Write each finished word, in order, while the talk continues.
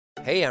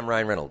Hey, I'm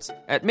Ryan Reynolds.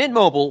 At Mint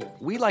Mobile,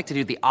 we like to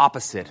do the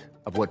opposite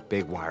of what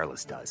Big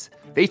Wireless does.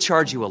 They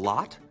charge you a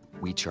lot,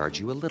 we charge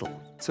you a little.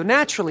 So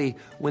naturally,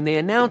 when they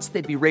announced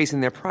they'd be raising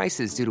their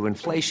prices due to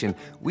inflation,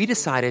 we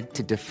decided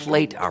to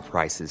deflate our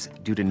prices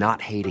due to not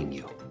hating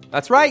you.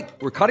 That's right.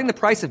 We're cutting the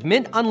price of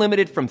Mint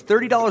Unlimited from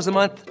 $30 a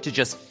month to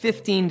just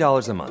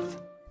 $15 a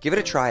month. Give it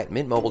a try at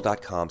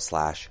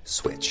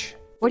mintmobile.com/switch.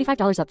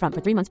 $45 up front for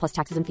 3 months plus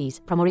taxes and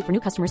fees. Promo rate for new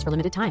customers for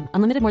limited time.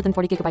 Unlimited more than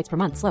 40 gigabytes per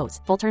month. Slows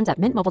full terms at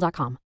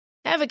mintmobile.com.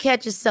 Ever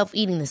catch yourself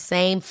eating the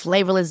same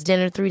flavorless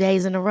dinner 3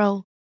 days in a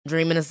row?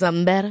 Dreaming of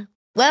something better?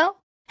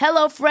 Well,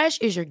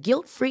 HelloFresh is your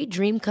guilt-free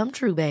dream come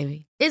true,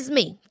 baby. It's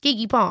me,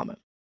 Keke Palmer.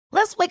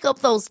 Let's wake up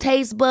those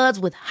taste buds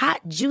with hot,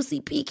 juicy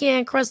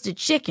pecan-crusted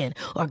chicken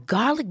or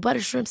garlic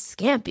butter shrimp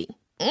scampi.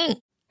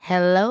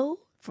 Hello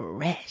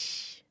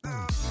Fresh.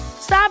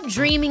 Stop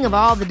dreaming of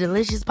all the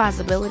delicious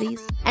possibilities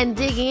and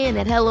dig in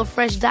at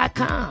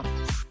HelloFresh.com.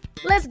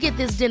 Let's get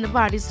this dinner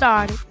party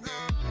started.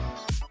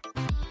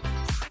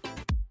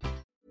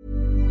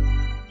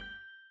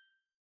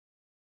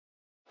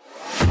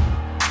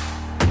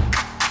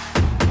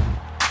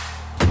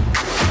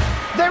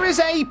 There is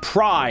a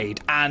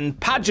pride and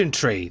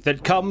pageantry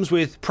that comes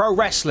with pro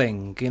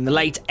wrestling in the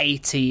late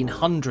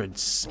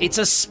 1800s. It's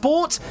a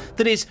sport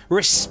that is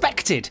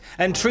respected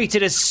and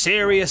treated as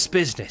serious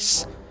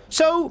business.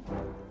 So,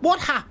 what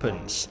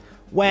happens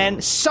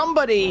when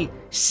somebody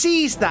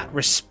sees that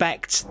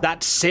respect,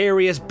 that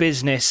serious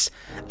business,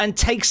 and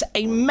takes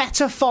a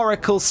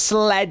metaphorical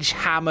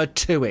sledgehammer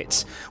to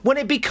it? When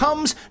it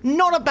becomes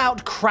not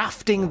about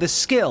crafting the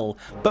skill,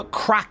 but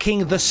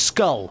cracking the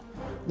skull?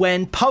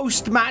 When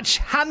post-match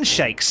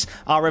handshakes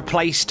are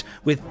replaced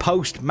with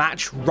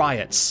post-match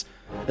riots.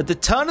 At the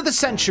turn of the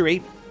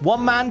century,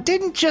 one man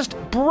didn't just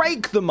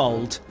break the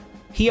mold,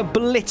 he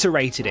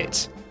obliterated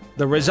it.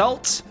 The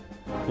result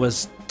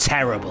was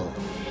terrible.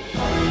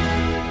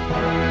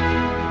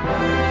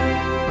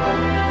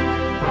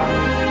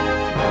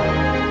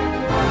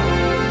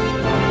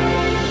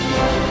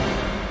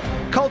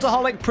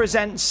 Cultaholic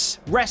presents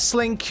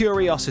Wrestling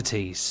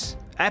Curiosities,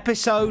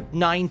 Episode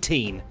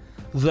 19.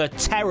 The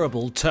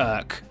Terrible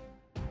Turk.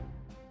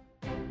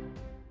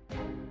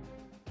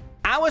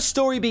 Our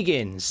story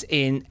begins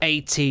in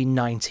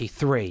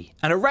 1893,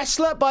 and a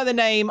wrestler by the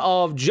name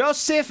of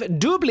Joseph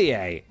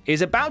Doublier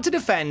is about to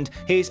defend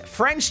his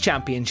French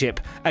championship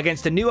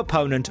against a new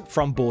opponent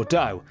from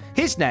Bordeaux.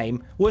 His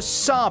name was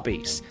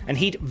Sabis, and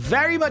he'd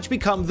very much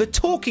become the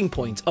talking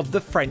point of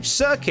the French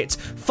circuit,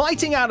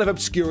 fighting out of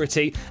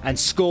obscurity and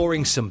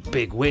scoring some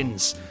big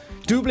wins.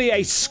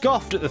 Doublier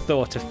scoffed at the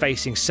thought of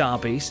facing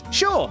Sabis.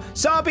 Sure,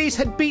 Sabis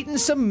had beaten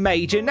some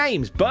major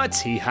names, but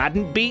he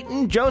hadn't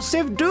beaten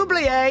Joseph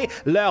Doublier,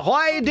 le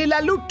roi de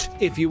la lutte,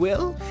 if you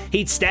will.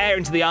 He'd stare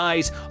into the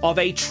eyes of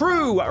a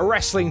true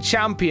wrestling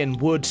champion,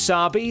 would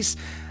Sabis,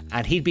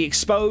 and he'd be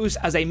exposed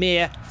as a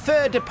mere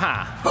feu de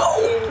pas.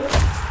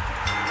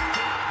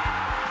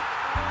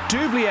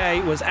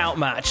 Doublier was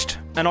outmatched,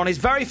 and on his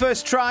very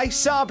first try,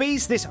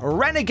 Sabis, this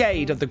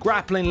renegade of the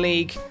grappling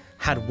league,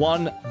 had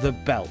won the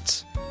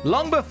belt.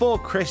 Long before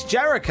Chris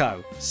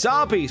Jericho,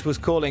 Sabis was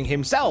calling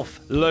himself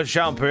Le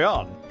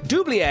Champion.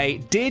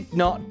 Doublier did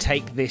not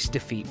take this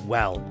defeat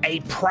well. A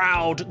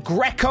proud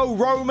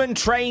Greco-Roman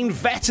trained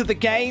vet of the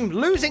game,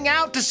 losing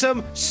out to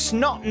some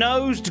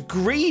snot-nosed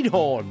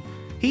greenhorn.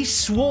 He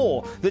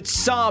swore that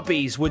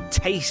Sabis would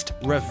taste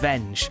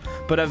revenge,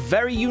 but a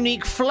very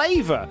unique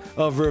flavour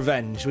of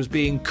revenge was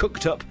being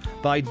cooked up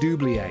by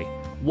Doublier.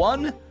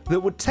 One that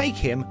would take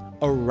him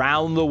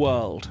around the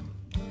world.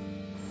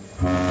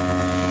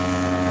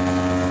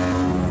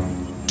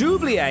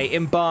 Doublier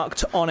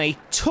embarked on a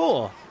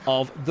tour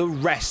of the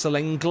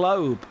wrestling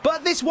globe.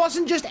 But this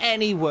wasn't just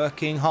any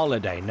working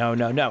holiday.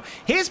 No.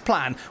 His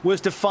plan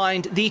was to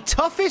find the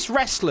toughest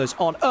wrestlers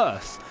on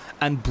Earth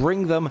and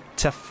bring them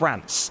to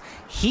France.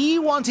 He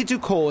wanted to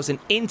cause an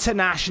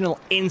international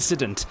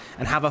incident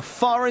and have a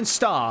foreign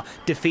star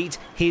defeat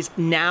his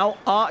now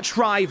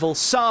arch-rival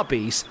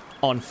Sabis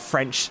on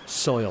French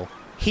soil.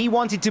 He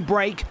wanted to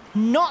break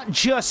not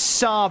just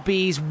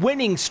Sabis'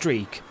 winning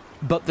streak,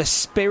 but the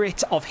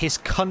spirit of his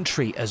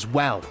country as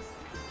well.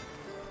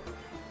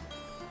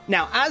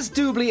 Now, as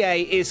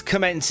Doublier is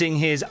commencing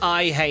his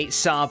I Hate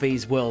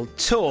Sabis World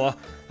Tour,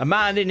 a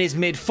man in his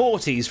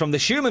mid-40s from the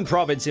Shumen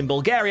province in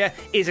Bulgaria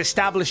is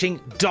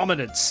establishing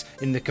dominance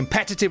in the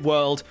competitive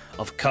world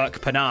of Kirk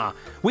Pinar.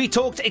 We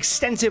talked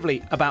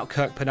extensively about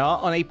Kirk Pinar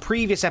on a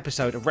previous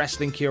episode of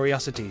Wrestling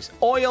Curiosities,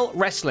 oil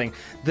wrestling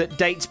that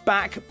dates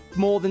back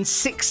more than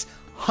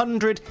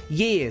 600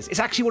 years. It's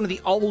actually one of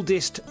the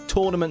oldest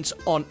tournaments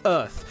on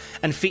Earth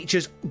and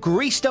features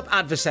greased-up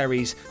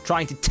adversaries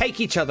trying to take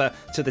each other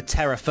to the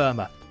terra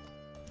firma.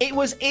 It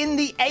was in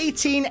the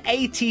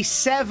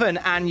 1887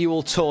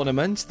 annual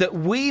tournament that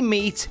we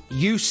meet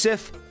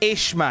Yusuf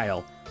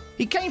Ismail.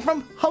 He came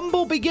from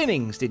humble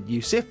beginnings, did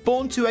Yusuf,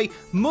 born to a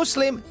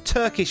Muslim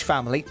Turkish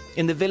family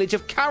in the village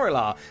of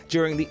Karalar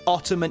during the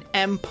Ottoman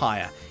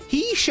Empire.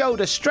 He showed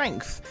a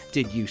strength,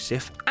 did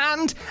Yusuf,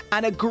 and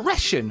an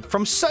aggression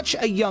from such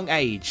a young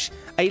age.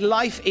 A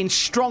life in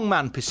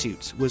strongman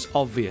pursuits was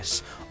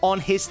obvious. On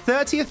his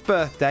 30th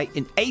birthday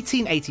in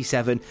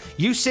 1887,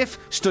 Yusuf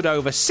stood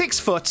over 6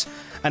 foot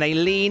and a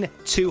lean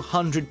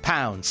 200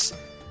 pounds.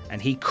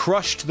 And he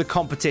crushed the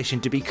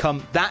competition to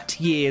become that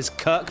year's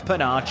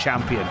Kirkpinar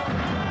champion.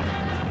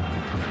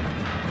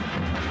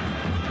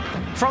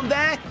 From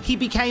there, he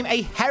became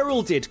a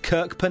heralded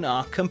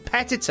Kirkpinar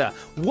competitor.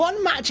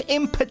 One match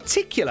in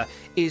particular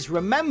is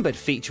remembered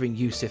featuring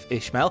Yusuf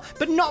Ismail,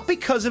 but not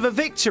because of a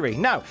victory.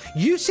 No,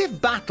 Yusuf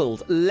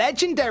battled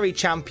legendary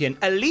champion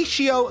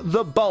Alicio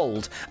the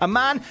Bold, a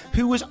man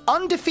who was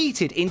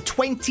undefeated in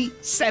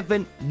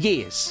 27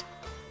 years.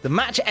 The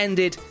match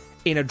ended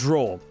in a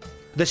draw.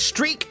 The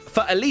streak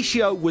for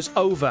Alicio was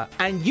over,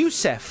 and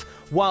Yusuf,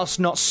 whilst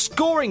not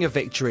scoring a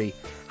victory,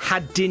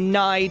 had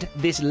denied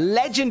this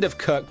legend of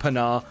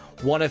Kirkpinar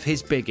one of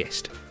his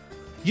biggest.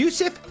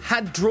 Yusuf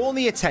had drawn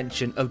the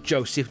attention of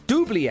Joseph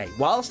Doublier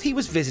whilst he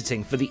was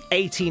visiting for the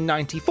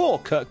 1894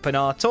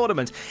 Kirkpinar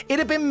tournament. It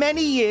had been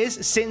many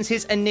years since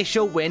his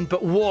initial win,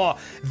 but whoa,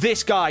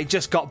 this guy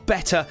just got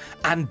better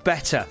and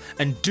better,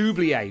 and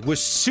Doublier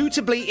was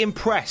suitably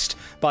impressed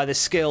by the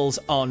skills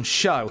on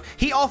show.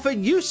 He offered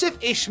Yusuf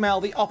Ismail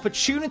the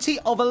opportunity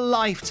of a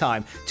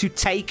lifetime to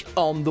take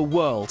on the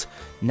world,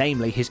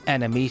 namely his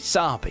enemy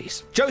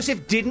Sabis.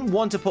 Joseph didn't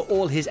want to put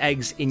all his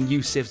eggs in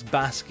Yusuf's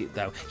basket,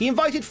 though. He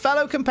invited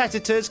fellow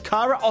competitors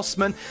Kara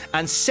Osman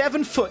and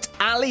 7-foot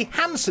Ali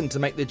Hansen to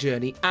make the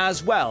journey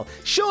as well.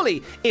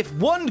 Surely, if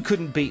one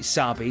couldn't beat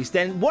Sabis,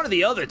 then one of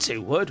the other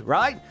two would,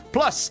 right?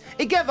 Plus,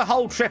 it gave the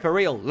whole trip a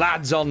real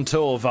lads on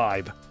tour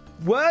vibe.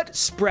 Word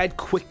spread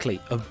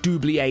quickly of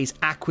Doublier's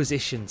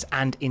acquisitions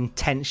and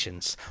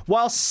intentions.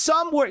 While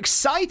some were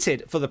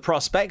excited for the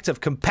prospect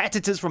of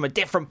competitors from a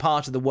different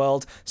part of the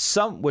world,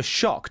 some were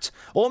shocked,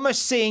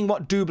 almost seeing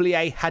what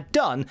Doublier had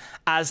done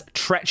as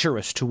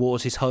treacherous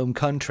towards his home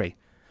country.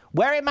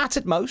 Where it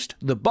mattered most,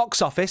 the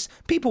box office,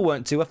 people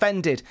weren't too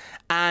offended,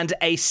 and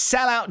a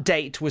sellout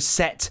date was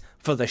set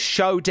for the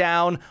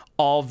showdown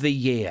of the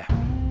year.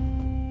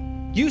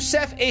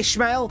 Yusuf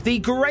Ismail, the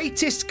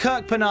greatest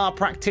Kirkpinar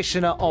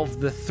practitioner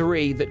of the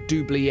three that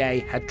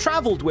Doublier had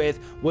travelled with,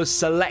 was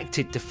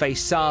selected to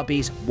face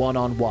Sabis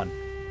one-on-one.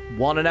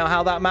 Want to know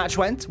how that match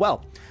went?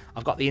 Well,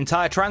 I've got the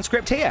entire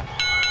transcript here.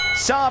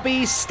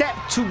 Sabis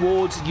stepped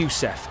towards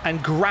Yusuf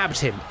and grabbed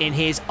him in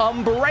his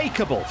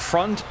unbreakable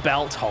front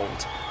belt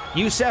hold.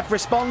 Yusuf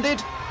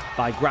responded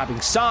by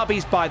grabbing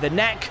Sabis by the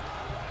neck,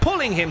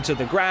 pulling him to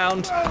the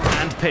ground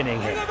and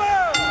pinning him.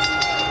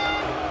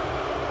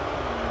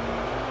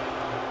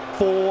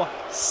 4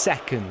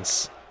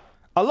 seconds.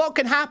 A lot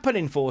can happen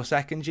in 4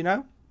 seconds, you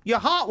know. Your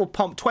heart will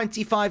pump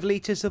 25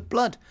 litres of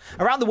blood.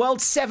 Around the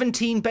world,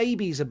 17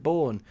 babies are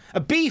born.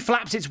 A bee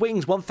flaps its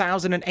wings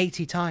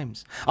 1,080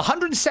 times.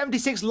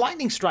 176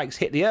 lightning strikes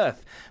hit the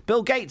earth.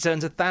 Bill Gates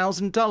earns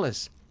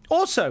 $1,000.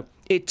 Also,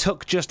 it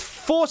took just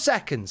 4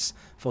 seconds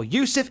for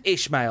Yusuf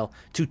Ismail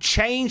to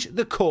change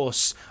the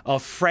course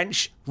of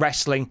French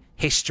wrestling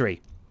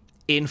history.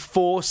 In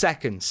 4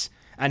 seconds.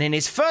 And in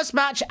his first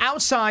match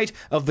outside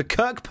of the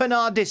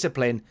Kirkpinar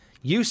discipline,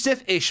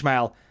 Yusuf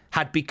Ismail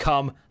had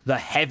become the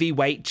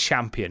heavyweight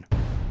champion.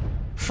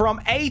 From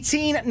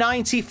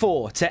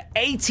 1894 to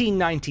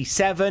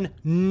 1897,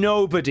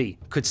 nobody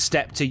could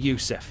step to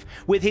Yusuf.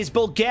 With his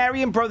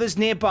Bulgarian brothers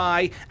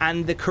nearby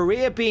and the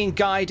career being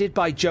guided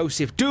by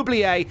Joseph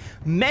Doublier,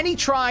 many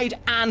tried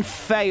and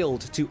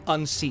failed to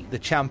unseat the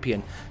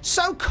champion.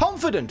 So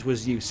confident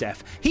was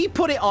Yusuf, he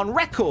put it on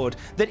record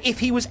that if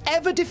he was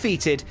ever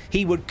defeated,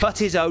 he would cut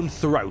his own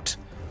throat.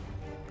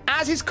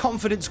 As his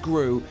confidence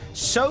grew,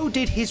 so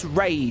did his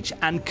rage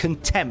and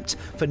contempt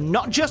for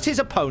not just his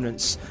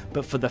opponents,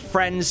 but for the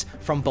friends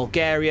from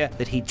Bulgaria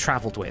that he'd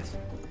travelled with.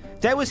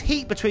 There was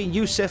heat between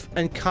Yusuf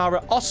and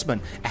Kara Osman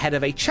ahead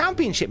of a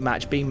championship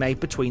match being made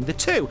between the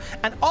two,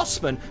 and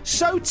Osman,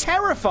 so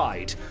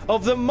terrified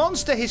of the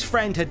monster his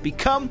friend had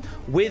become,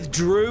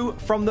 withdrew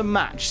from the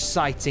match,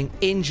 citing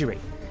injury.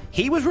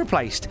 He was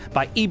replaced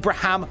by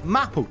Ibrahim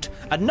Mahmoud,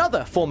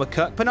 another former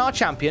Kirkpinar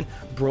champion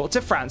brought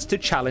to France to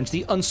challenge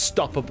the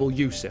unstoppable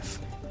Yusuf.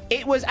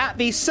 It was at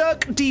the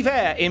Cirque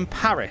d'Hiver in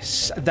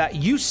Paris that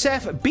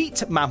Yusuf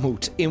beat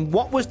Mahmoud in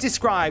what was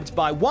described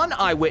by one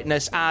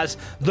eyewitness as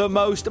the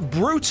most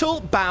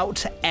brutal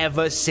bout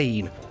ever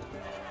seen.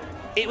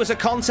 It was a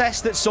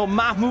contest that saw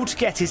Mahmoud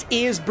get his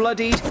ears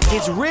bloodied,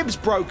 his ribs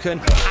broken,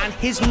 and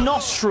his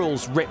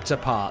nostrils ripped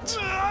apart.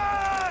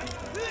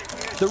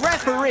 The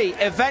referee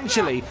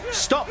eventually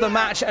stopped the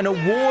match and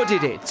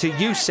awarded it to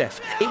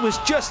Yusuf. It was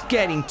just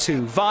getting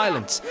too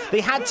violent.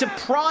 They had to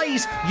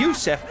prise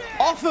Yusuf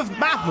off of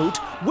Mahmoud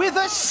with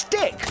a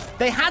stick.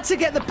 They had to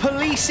get the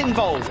police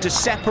involved to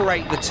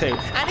separate the two.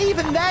 And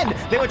even then,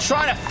 they were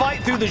trying to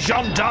fight through the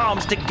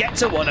gendarmes to get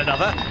to one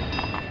another.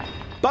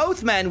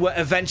 Both men were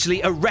eventually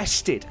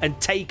arrested and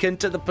taken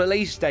to the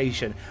police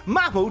station.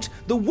 Mahmoud,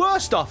 the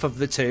worst off of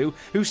the two,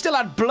 who still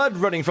had blood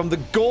running from the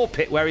gore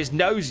pit where his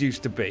nose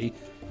used to be,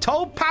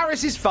 told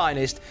Paris's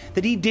Finest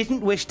that he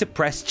didn't wish to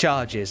press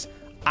charges.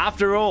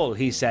 After all,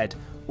 he said,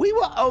 we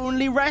were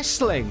only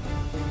wrestling.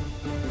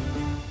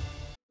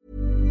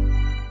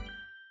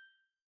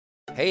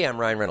 Hey, I'm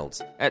Ryan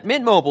Reynolds. At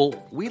Mint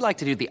Mobile, we like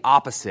to do the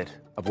opposite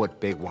of what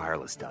Big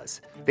Wireless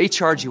does. They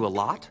charge you a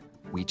lot,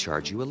 we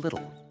charge you a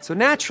little. So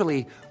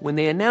naturally, when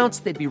they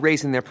announced they'd be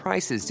raising their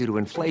prices due to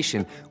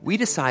inflation, we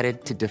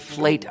decided to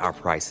deflate our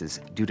prices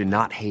due to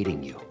not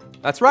hating you.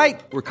 That's right.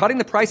 We're cutting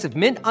the price of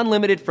Mint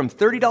Unlimited from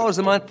 $30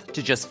 a month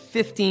to just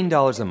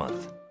 $15 a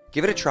month.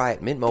 Give it a try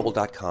at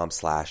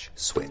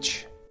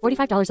mintmobile.com/switch.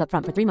 $45 up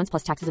front for 3 months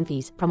plus taxes and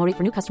fees. Promo rate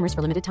for new customers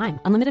for limited time.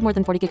 Unlimited more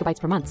than 40 gigabytes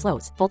per month.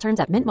 Slows full terms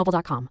at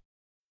mintmobile.com.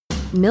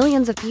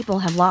 Millions of people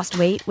have lost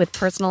weight with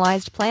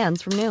personalized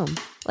plans from Noom.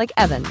 Like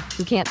Evan,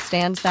 who can't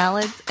stand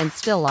salads and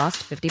still lost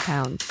 50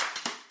 pounds.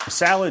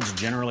 Salads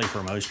generally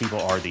for most people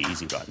are the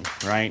easy button,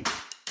 right?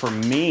 For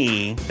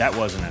me, that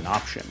wasn't an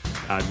option.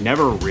 I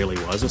never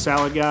really was a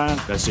salad guy.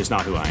 That's just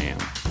not who I am.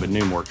 But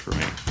Noom worked for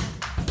me.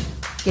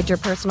 Get your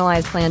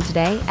personalized plan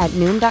today at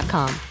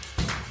Noom.com.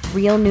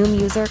 Real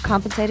Noom user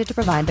compensated to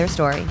provide their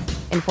story.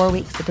 In 4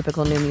 weeks, the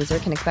typical Noom user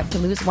can expect to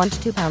lose 1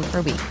 to 2 pounds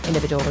per week.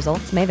 Individual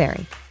results may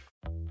vary.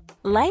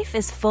 Life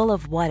is full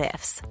of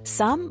what-ifs.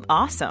 Some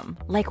awesome,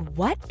 like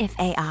what if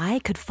AI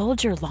could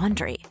fold your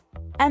laundry?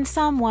 And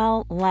some,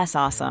 well, less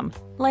awesome,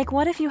 like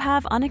what if you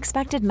have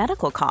unexpected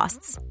medical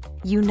costs?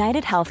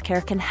 United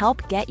Healthcare can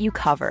help get you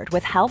covered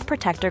with Health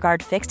Protector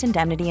Guard fixed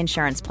indemnity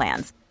insurance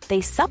plans. They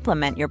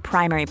supplement your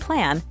primary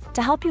plan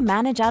to help you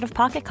manage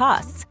out-of-pocket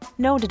costs.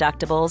 No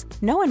deductibles,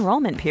 no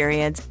enrollment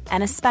periods,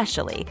 and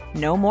especially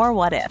no more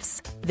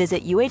what-ifs.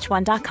 Visit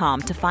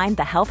uh1.com to find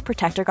the Health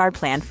Protector Guard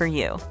plan for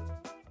you.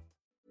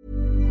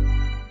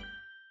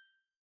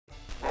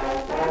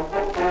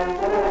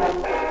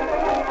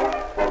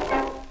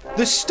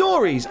 The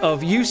stories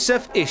of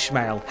Yusuf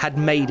Ismail had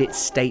made it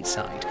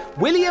stateside.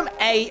 William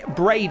A.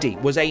 Brady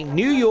was a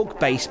New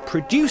York-based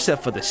producer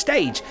for the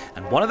stage,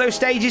 and one of those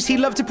stages he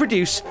loved to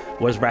produce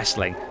was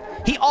wrestling.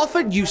 He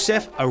offered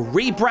Yusuf a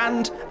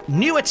rebrand,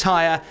 new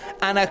attire,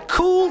 and a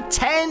cool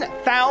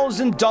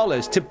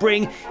 $10,000 to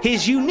bring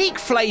his unique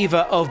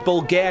flavour of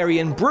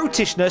Bulgarian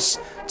brutishness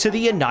to the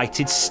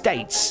United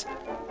States.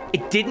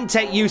 It didn't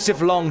take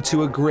Yusuf long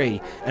to agree,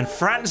 and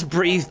France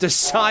breathed a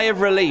sigh of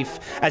relief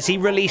as he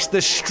released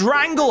the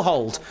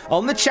stranglehold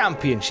on the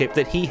championship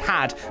that he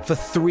had for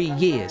 3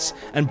 years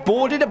and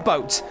boarded a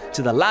boat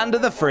to the land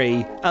of the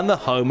free and the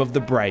home of the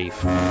brave.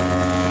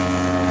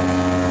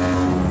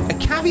 A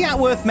caveat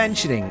worth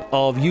mentioning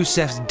of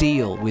Yusuf's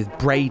deal with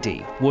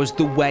Brady was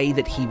the way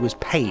that he was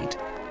paid.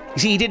 You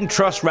see, he didn't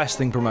trust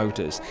wrestling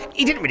promoters.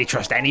 He didn't really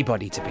trust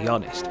anybody, to be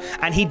honest.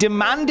 And he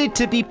demanded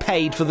to be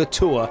paid for the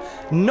tour,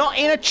 not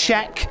in a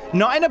check,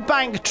 not in a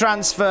bank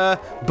transfer,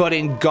 but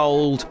in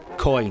gold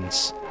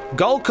coins.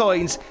 Gold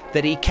coins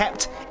that he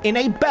kept in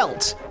a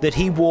belt that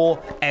he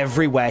wore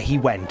everywhere he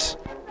went.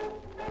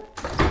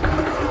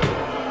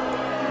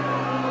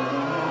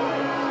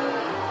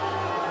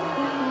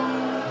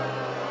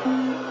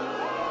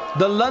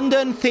 The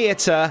London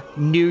Theatre,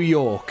 New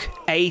York,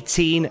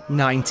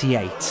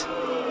 1898.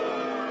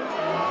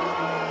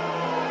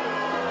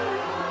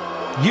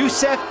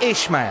 Yusuf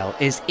Ismail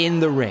is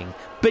in the ring,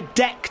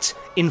 bedecked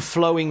in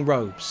flowing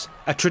robes,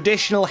 a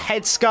traditional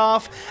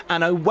headscarf,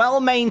 and a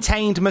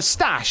well-maintained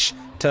moustache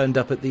turned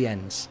up at the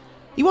ends.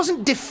 He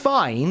wasn't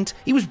defined,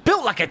 he was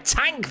built like a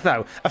tank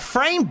though, a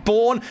frame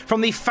born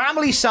from the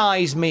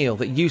family-sized meal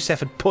that Yusuf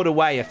had put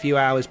away a few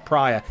hours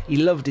prior. He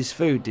loved his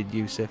food, did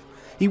Yusuf.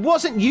 He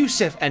wasn't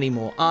Yusuf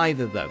anymore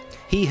either though.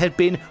 He had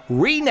been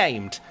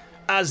renamed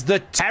as the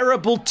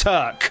Terrible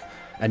Turk.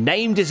 A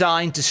name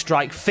designed to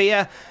strike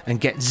fear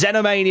and get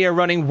Xenomania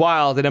running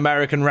wild in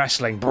American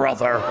wrestling,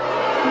 brother.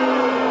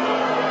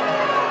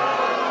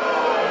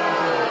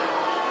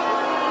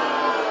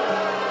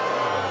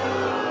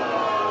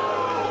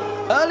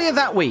 Earlier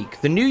that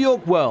week, the New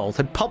York World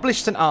had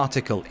published an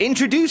article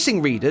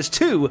introducing readers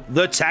to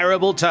the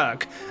Terrible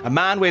Turk, a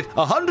man with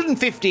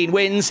 115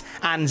 wins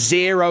and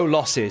 0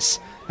 losses.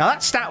 Now,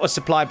 that stat was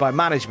supplied by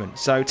management,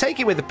 so take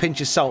it with a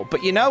pinch of salt,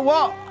 but you know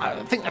what? I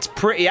think that's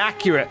pretty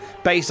accurate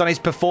based on his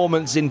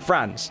performance in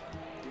France.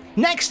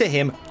 Next to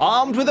him,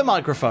 armed with a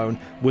microphone,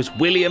 was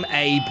William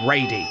A.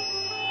 Brady.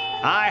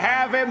 I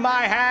have in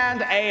my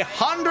hand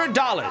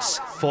 $100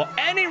 for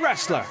any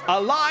wrestler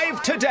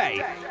alive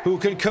today who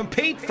can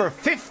compete for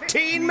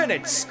 15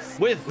 minutes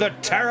with the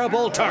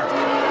Terrible Turk.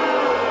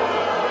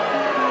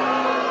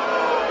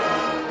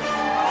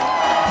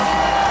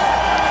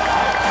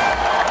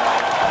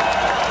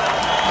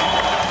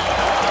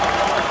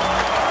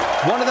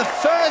 One of the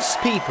first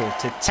people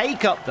to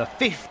take up the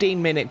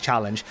 15-minute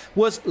challenge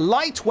was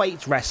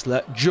lightweight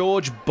wrestler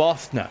George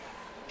Bothner.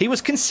 He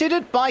was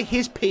considered by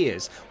his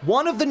peers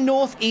one of the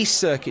Northeast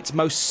Circuit's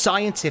most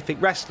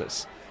scientific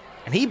wrestlers.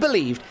 and he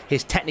believed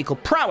his technical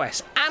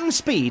prowess and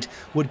speed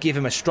would give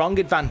him a strong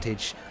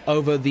advantage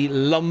over the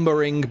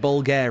lumbering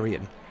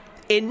Bulgarian.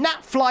 In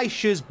Nat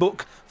Fleischer's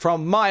book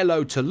From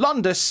Milo to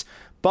Londus,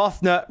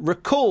 Bothner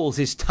recalls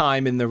his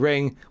time in the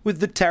ring with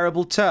the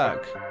Terrible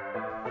Turk.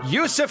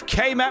 Yusuf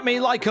came at me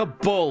like a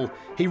bull.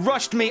 He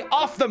rushed me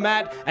off the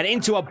mat and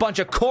into a bunch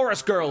of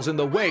chorus girls in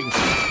the wings.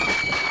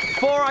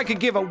 Before I could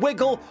give a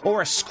wiggle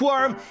or a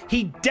squirm,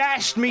 he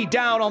dashed me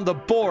down on the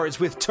boards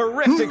with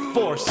terrific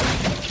force.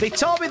 They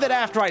told me that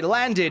after I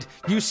landed,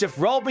 Yusuf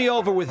rolled me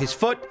over with his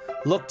foot,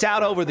 looked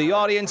out over the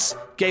audience,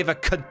 gave a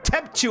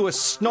contemptuous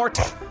snort,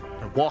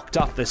 and walked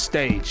off the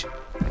stage.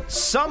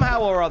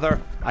 Somehow or other,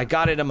 I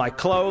got into my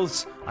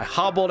clothes, I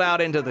hobbled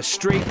out into the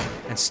street,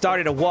 and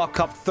started to walk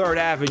up 3rd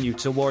Avenue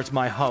towards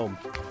my home.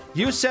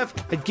 Yusuf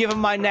had given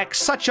my neck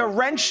such a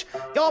wrench,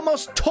 he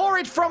almost tore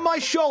it from my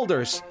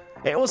shoulders.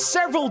 It was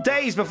several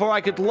days before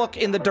I could look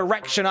in the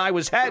direction I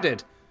was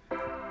headed.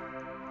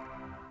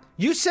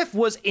 Yusuf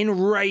was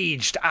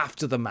enraged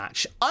after the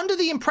match, under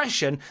the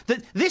impression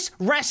that this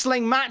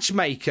wrestling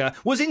matchmaker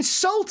was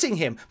insulting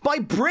him by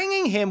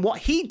bringing him what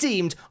he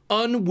deemed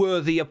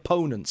unworthy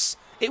opponents.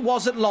 It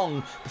wasn't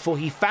long before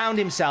he found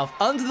himself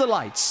under the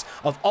lights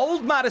of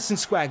Old Madison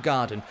Square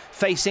Garden,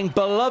 facing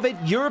beloved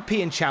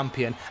European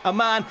champion, a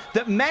man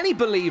that many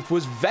believed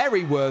was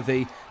very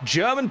worthy,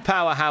 German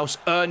powerhouse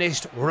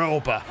Ernest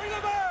Rober.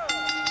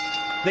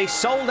 They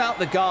sold out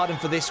the Garden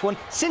for this one,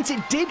 since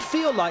it did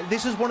feel like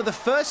this was one of the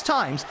first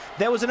times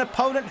there was an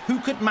opponent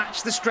who could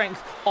match the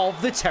strength of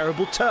the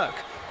Terrible Turk.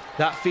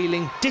 That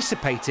feeling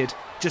dissipated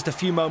just a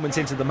few moments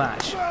into the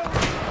match.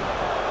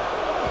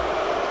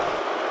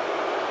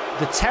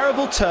 The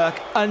Terrible Turk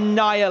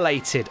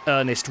annihilated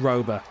Ernest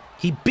Rober.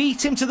 He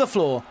beat him to the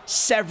floor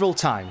several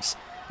times,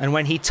 and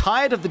when he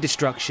tired of the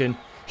destruction,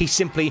 he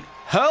simply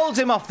hurled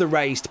him off the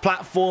raised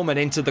platform and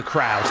into the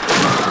crowd.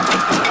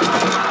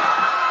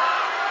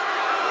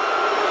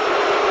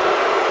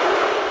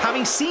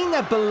 Having seen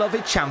their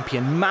beloved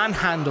champion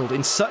manhandled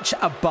in such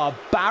a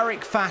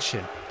barbaric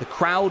fashion, the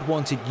crowd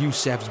wanted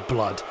Yusuf's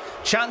blood.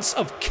 Chants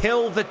of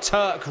 "Kill the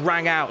Turk"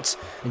 rang out,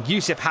 and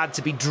Yusuf had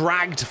to be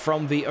dragged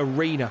from the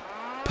arena.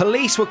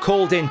 Police were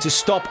called in to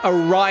stop a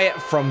riot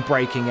from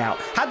breaking out.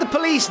 Had the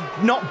police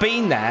not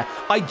been there,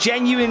 I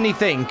genuinely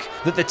think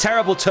that the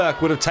Terrible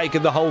Turk would have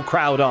taken the whole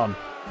crowd on.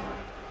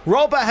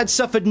 Rober had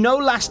suffered no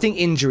lasting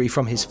injury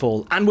from his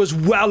fall and was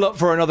well up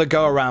for another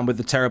go-around with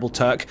the Terrible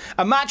Turk.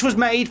 A match was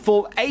made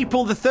for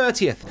April the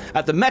 30th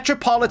at the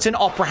Metropolitan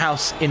Opera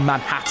House in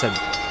Manhattan.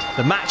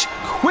 The match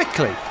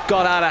quickly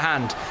got out of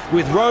hand,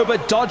 with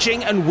Rober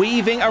dodging and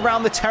weaving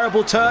around the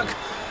Terrible Turk,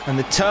 and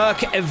the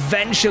Turk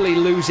eventually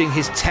losing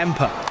his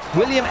temper.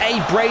 William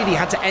A. Brady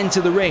had to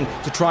enter the ring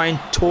to try and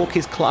talk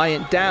his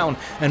client down,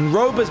 and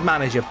Rober's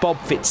manager, Bob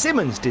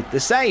Fitzsimmons, did the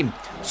same.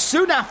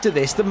 Soon after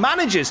this, the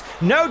managers,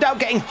 no doubt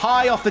getting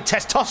high off the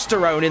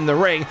testosterone in the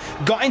ring,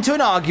 got into an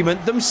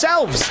argument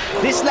themselves.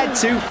 This led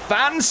to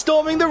fans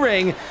storming the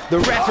ring, the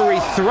referee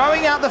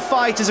throwing out the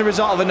fight as a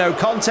result of a no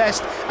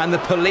contest, and the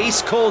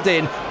police called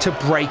in to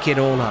break it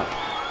all up.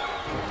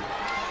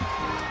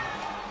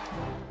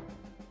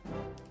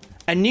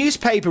 A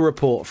newspaper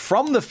report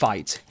from the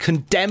fight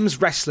condemns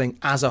wrestling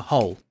as a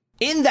whole.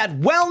 In that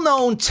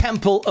well-known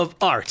temple of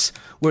art,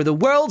 where the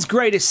world's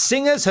greatest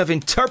singers have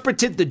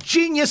interpreted the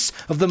genius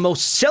of the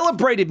most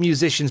celebrated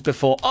musicians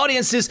before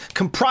audiences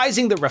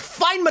comprising the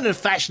refinement and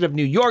fashion of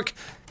New York,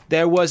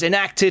 there was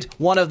enacted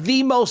one of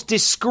the most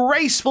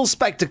disgraceful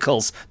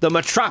spectacles the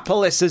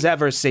metropolis has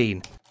ever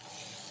seen.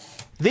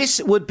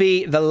 This would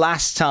be the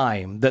last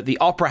time that the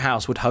Opera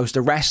House would host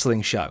a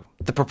wrestling show.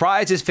 The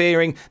proprietors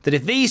fearing that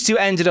if these two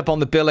ended up on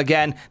the bill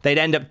again, they'd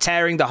end up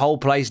tearing the whole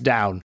place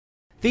down.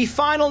 The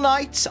final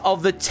night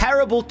of the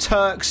Terrible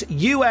Turk's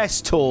US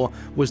tour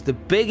was the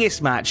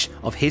biggest match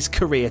of his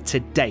career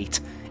to date.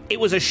 It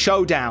was a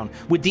showdown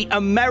with the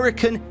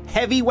American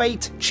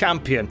heavyweight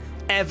champion,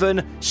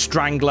 Evan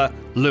Strangler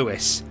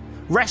Lewis.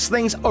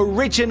 Wrestling's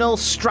original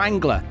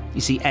Strangler.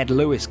 You see, Ed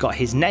Lewis got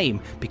his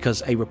name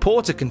because a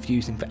reporter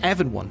confused him for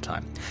Evan one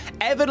time.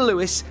 Evan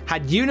Lewis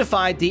had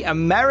unified the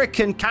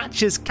American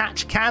Catchers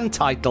Catch Can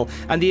title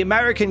and the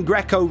American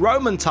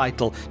Greco-Roman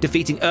title,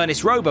 defeating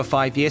Ernest Rober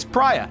 5 years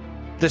prior.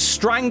 The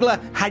Strangler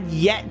had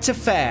yet to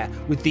fare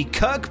with the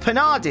Kirk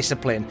Pinar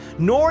discipline,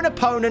 nor an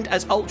opponent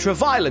as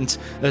ultra-violent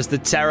as the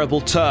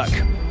Terrible Turk.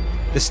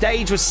 The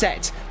stage was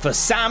set for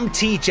Sam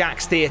T.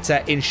 Jack's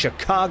Theatre in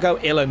Chicago,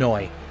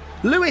 Illinois.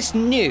 Lewis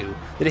knew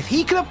that if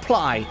he could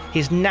apply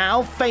his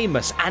now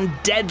famous and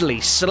deadly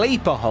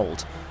sleeper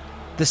hold,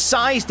 the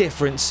size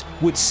difference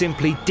would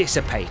simply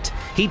dissipate.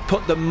 He'd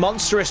put the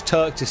monstrous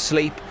Turk to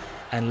sleep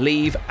and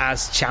leave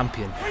as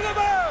champion.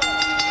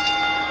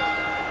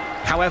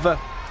 However,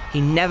 he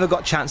never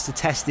got a chance to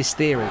test this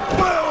theory.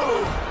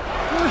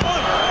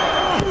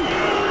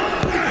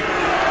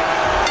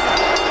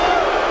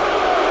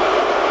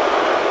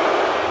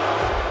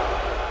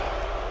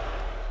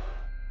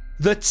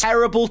 The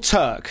Terrible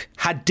Turk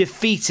had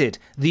defeated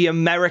the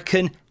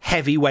American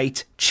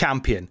heavyweight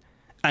champion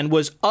and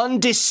was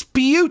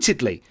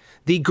undisputedly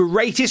the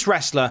greatest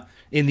wrestler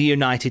in the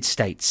United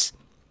States.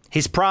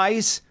 His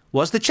prize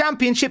was the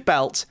championship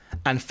belt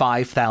and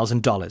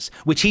 $5,000,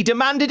 which he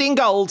demanded in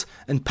gold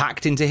and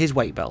packed into his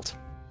weight belt.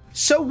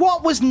 So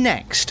what was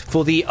next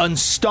for the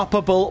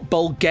unstoppable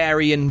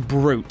Bulgarian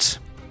brute?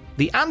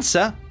 The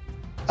answer?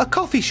 A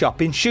coffee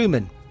shop in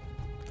Shumen.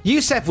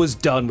 Yusef was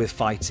done with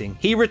fighting.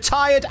 He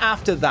retired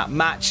after that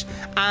match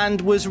and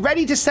was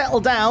ready to settle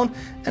down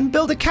and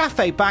build a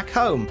cafe back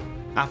home.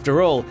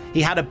 After all,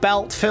 he had a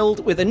belt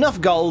filled with enough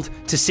gold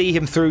to see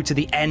him through to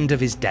the end of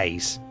his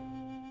days.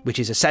 Which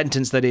is a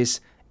sentence that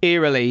is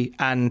eerily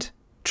and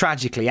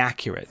tragically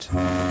accurate.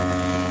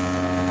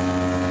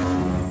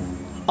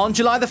 On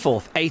July the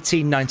 4th,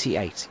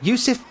 1898,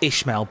 Yusef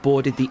Ismail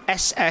boarded the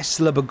SS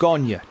Le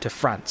Bourgogne to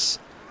France.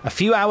 A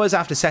few hours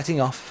after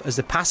setting off, as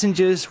the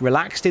passengers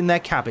relaxed in their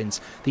cabins,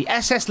 the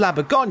SS La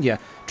Bourgogne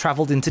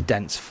travelled into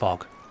dense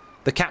fog.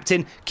 The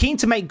captain, keen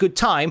to make good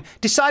time,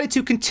 decided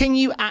to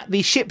continue at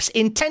the ship's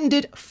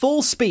intended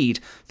full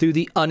speed through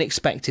the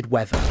unexpected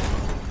weather.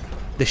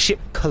 The ship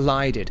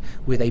collided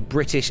with a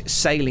British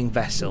sailing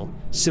vessel,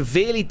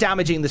 severely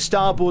damaging the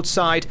starboard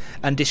side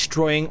and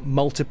destroying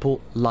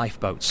multiple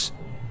lifeboats.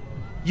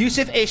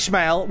 Yusef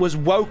Ismail was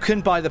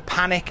woken by the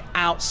panic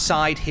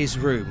outside his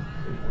room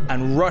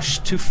and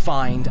rushed to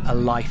find a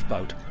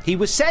lifeboat. He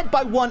was said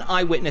by one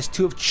eyewitness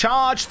to have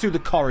charged through the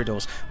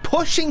corridors,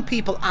 pushing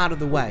people out of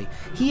the way.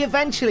 He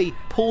eventually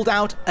pulled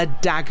out a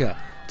dagger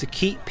to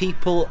keep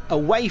people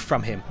away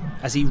from him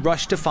as he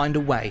rushed to find a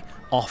way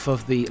off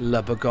of the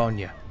Le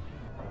Bourgogne.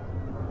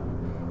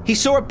 He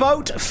saw a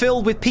boat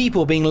filled with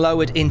people being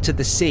lowered into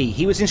the sea.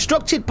 He was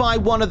instructed by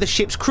one of the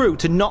ship's crew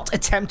to not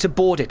attempt to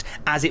board it,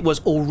 as it was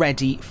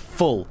already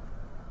full.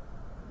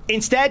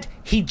 Instead,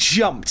 he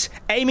jumped,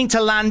 aiming to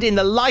land in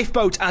the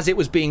lifeboat as it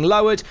was being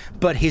lowered,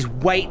 but his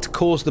weight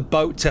caused the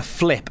boat to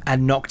flip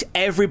and knocked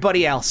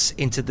everybody else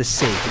into the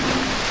sea.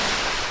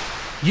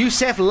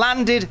 Yusef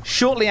landed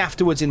shortly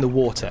afterwards in the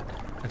water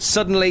and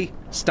suddenly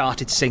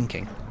started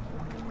sinking.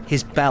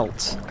 His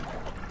belt,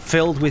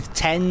 filled with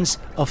tens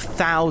of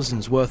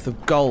thousands worth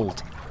of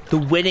gold, the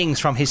winnings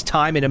from his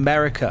time in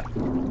America,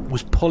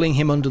 was pulling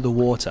him under the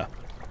water.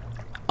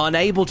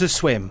 Unable to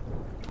swim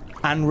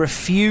and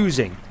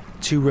refusing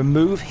to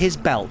remove his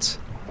belt,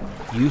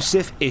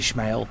 Yusef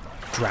Ismail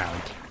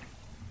drowned.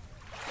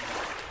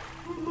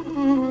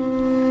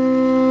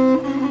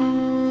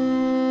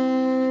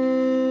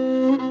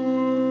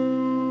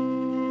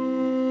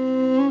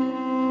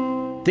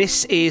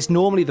 This is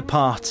normally the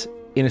part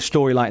in a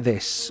story like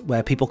this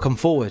where people come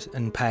forward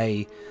and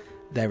pay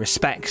their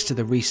respects to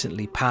the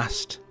recently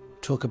passed,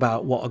 talk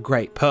about what a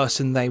great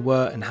person they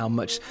were and how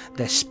much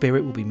their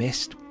spirit will be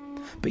missed.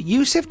 But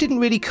Yusef didn't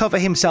really cover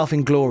himself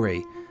in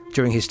glory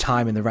during his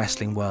time in the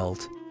wrestling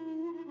world.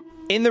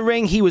 In the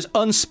ring, he was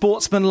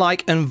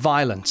unsportsmanlike and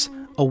violent.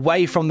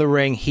 Away from the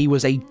ring, he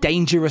was a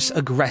dangerous,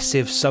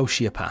 aggressive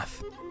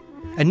sociopath.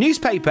 A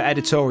newspaper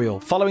editorial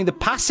following the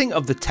passing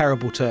of the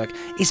Terrible Turk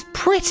is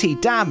pretty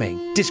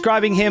damning,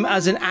 describing him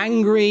as an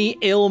angry,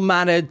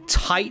 ill-mannered,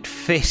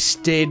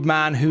 tight-fisted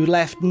man who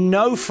left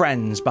no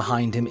friends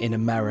behind him in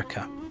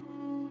America.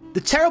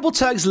 The Terrible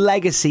Turk's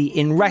legacy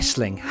in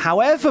wrestling,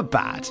 however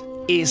bad,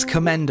 is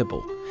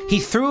commendable. He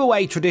threw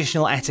away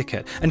traditional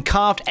etiquette and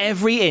carved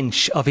every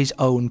inch of his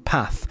own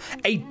path,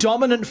 a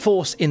dominant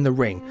force in the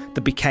ring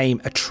that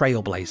became a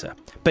trailblazer.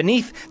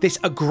 Beneath this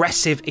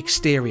aggressive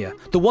exterior,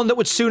 the one that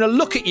would sooner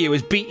look at you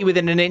as beat you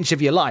within an inch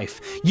of your life,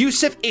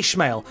 Yusef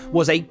Ismail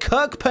was a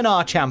Kirk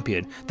Pinar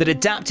champion that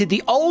adapted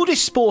the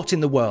oldest sport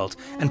in the world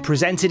and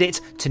presented it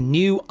to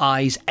new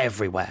eyes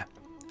everywhere.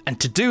 And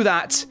to do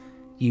that,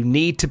 you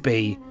need to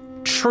be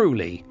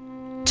truly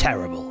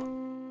terrible.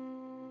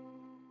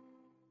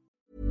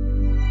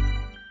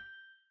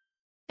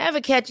 Ever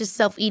catch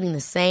yourself eating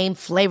the same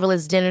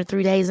flavorless dinner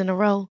 3 days in a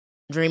row?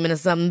 Dreaming of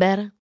something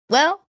better?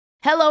 Well,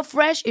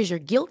 HelloFresh is your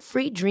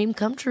guilt-free dream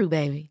come true,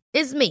 baby.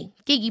 It's me,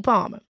 Keke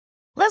Palmer.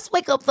 Let's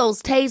wake up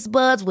those taste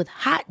buds with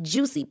hot,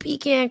 juicy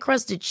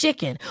pecan-crusted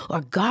chicken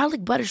or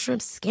garlic butter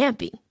shrimp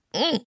scampi.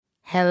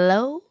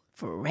 Hello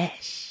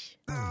Fresh.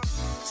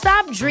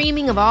 Stop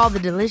dreaming of all the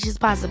delicious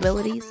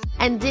possibilities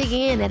and dig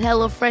in at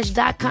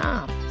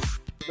HelloFresh.com.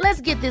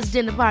 Let's get this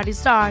dinner party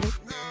started.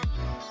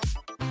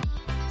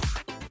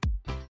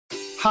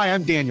 Hi,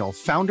 I'm Daniel,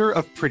 founder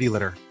of Pretty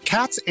Litter.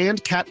 Cats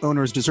and cat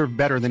owners deserve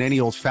better than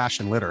any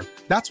old-fashioned litter.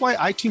 That's why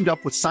I teamed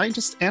up with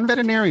scientists and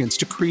veterinarians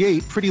to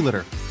create Pretty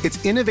Litter.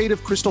 Its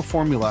innovative crystal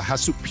formula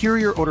has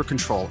superior odor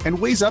control and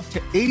weighs up to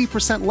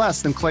 80%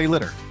 less than clay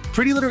litter.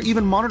 Pretty Litter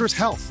even monitors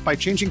health by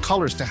changing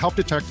colors to help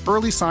detect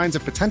early signs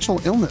of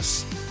potential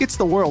illness. It's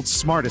the world's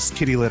smartest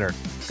kitty litter.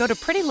 Go to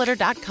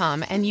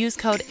prettylitter.com and use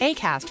code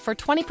ACAST for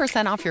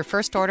 20% off your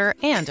first order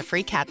and a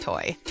free cat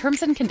toy.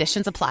 Terms and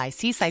conditions apply.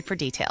 See site for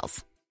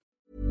details.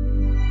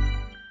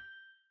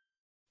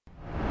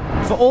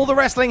 For all the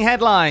wrestling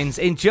headlines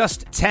in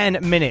just 10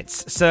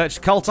 minutes, search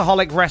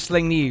Cultaholic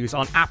Wrestling News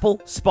on Apple,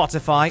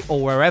 Spotify,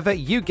 or wherever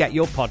you get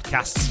your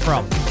podcasts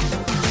from.